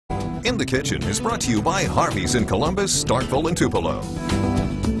In the Kitchen is brought to you by Harvey's in Columbus, Starkville, and Tupelo.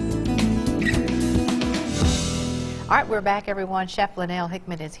 All right, we're back, everyone. Chef Linnell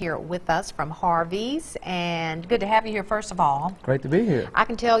Hickman is here with us from Harvey's, and good to have you here, first of all. Great to be here. I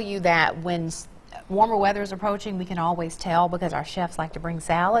can tell you that when warmer weather is approaching, we can always tell because our chefs like to bring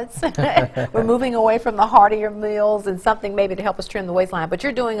salads. We're moving away from the heartier meals and something maybe to help us trim the waistline, but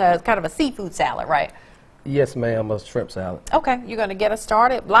you're doing a kind of a seafood salad, right? Yes, ma'am, a shrimp salad. Okay, you're going to get us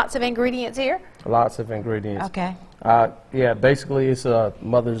started. Lots of ingredients here? Lots of ingredients. Okay. Yeah, basically it's a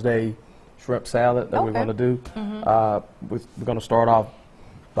Mother's Day shrimp salad that we're going to do. We're going to start off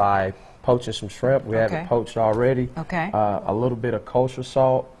by poaching some shrimp. We have it poached already. Okay. A little bit of kosher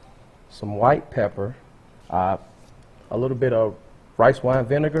salt, some white pepper, a little bit of rice wine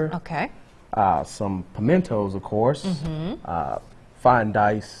vinegar. Okay. Some pimentos, of course. Fine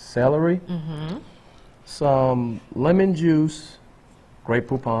diced celery. Some lemon juice, grape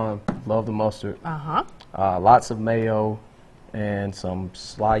poupon, love the mustard. Lots of mayo, and some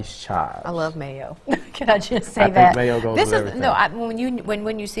sliced chives. I love mayo. Can I just say I that? think mayo goes with everything. No,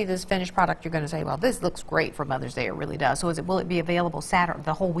 when you see this finished product, you're going to say, well, this looks great for Mother's Day. It really does. So will it be available Saturday,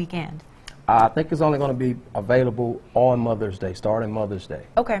 the whole weekend? I think it's only going to be available on Mother's Day, starting Mother's Day.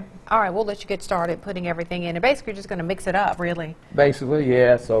 Okay. All right. We'll let you get started putting everything in. And basically, you're just going to mix it up, really. Basically,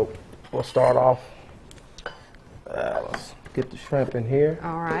 yeah. So we'll start off. Let's get the shrimp in here.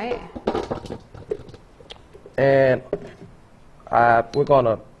 All right. And we're going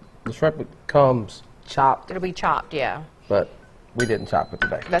to, the shrimp comes chopped. It'll be chopped, yeah. But we didn't chop it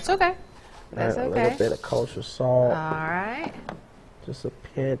today. That's okay. That's okay. A little bit of kosher salt. All right. Just a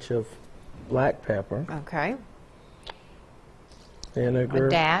pinch of black pepper. Okay. Vinegar. A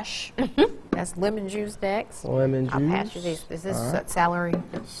dash. That's lemon juice next. Lemon juice. I'll pass you these. Is this celery?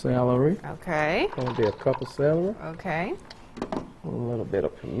 Celery. Okay. Going to be a cup of celery. Okay. A little bit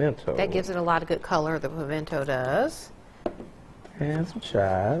of pimento. That gives it a lot of good color, the pimento does. And some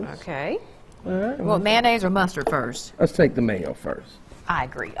chives. Okay. All right. Well, mayonnaise or mustard first? Let's take the mayo first. I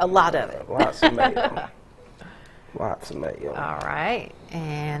agree. A lot of it. Lots of mayo. Lots of mayo. All right.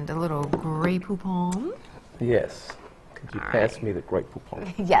 And a little grape poupon. Yes. Could you pass me the grape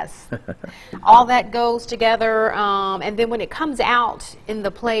poupon? Yes. All that goes together, and then when it comes out in the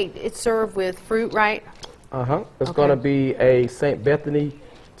plate, it's served with fruit, right? It's going to be a St. Bethany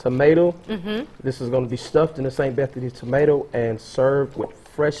tomato. This is going to be stuffed in a St. Bethany tomato and served with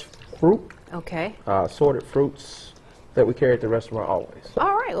fresh fruit. Okay. Assorted fruits that we carry at the restaurant always.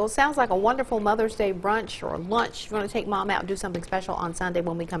 All right. Well, it sounds like a wonderful Mother's Day brunch or lunch. If you want to take Mom out and do something special on Sunday,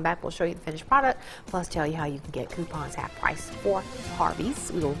 when we come back, we'll show you the finished product, plus tell you how you can get coupons half price for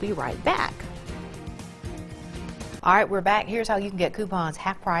Harvey's. We will be right back. All right, we're back. Here's how you can get coupons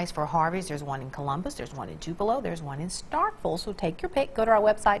half price for Harvey's. There's one in Columbus, there's one in Tupelo, there's one in Starkville. So take your pick. Go to our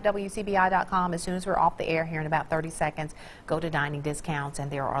website, WCBI.com. As soon as we're off the air here in about 30 seconds, go to dining discounts,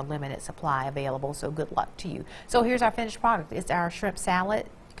 and there are limited supply available. So good luck to you. So here's our finished product. It's our shrimp salad.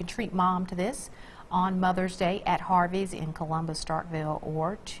 You can treat Mom to this on Mother's Day at Harvey's in Columbus, Starkville,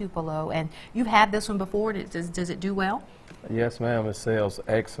 or Tupelo. And you've had this one before. Does it do well? Yes, ma'am. It sells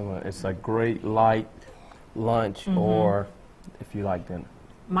excellent. It's a great light lunch, or if you like dinner.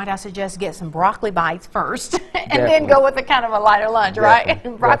 Might I suggest get some broccoli bites first and then go with a kind of a lighter lunch, right?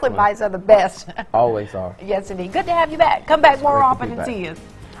 Broccoli bites are the best. Always are. Yes, indeed. Good to have you back. Come back more often and see you.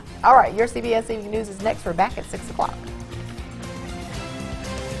 All right, your CBS Evening News is next. We're back at 6 o'clock.